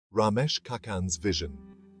Ramesh Kakkan's vision.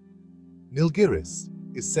 Nilgiris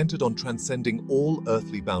is centered on transcending all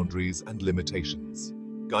earthly boundaries and limitations,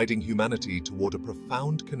 guiding humanity toward a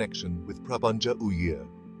profound connection with Prabhanja Uyir,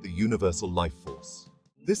 the universal life force.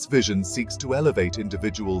 This vision seeks to elevate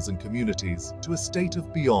individuals and communities to a state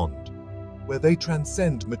of beyond, where they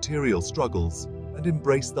transcend material struggles and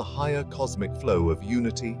embrace the higher cosmic flow of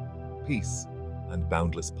unity, peace, and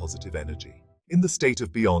boundless positive energy. In the state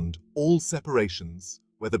of beyond, all separations,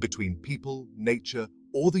 whether between people, nature,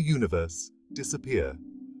 or the universe, disappear,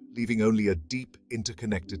 leaving only a deep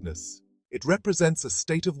interconnectedness. It represents a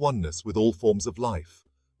state of oneness with all forms of life,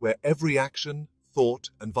 where every action,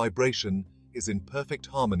 thought, and vibration is in perfect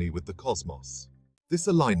harmony with the cosmos. This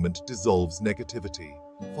alignment dissolves negativity,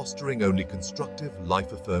 fostering only constructive,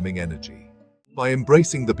 life-affirming energy. By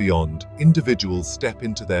embracing the beyond, individuals step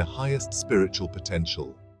into their highest spiritual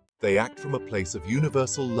potential. They act from a place of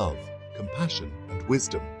universal love, compassion, and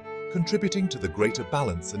wisdom, contributing to the greater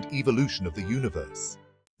balance and evolution of the universe.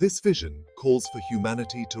 This vision calls for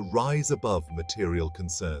humanity to rise above material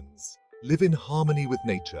concerns, live in harmony with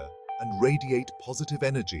nature, and radiate positive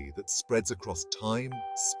energy that spreads across time,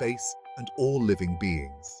 space, and all living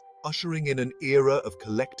beings, ushering in an era of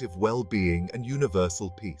collective well-being and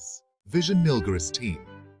universal peace. Vision Nilgiris team.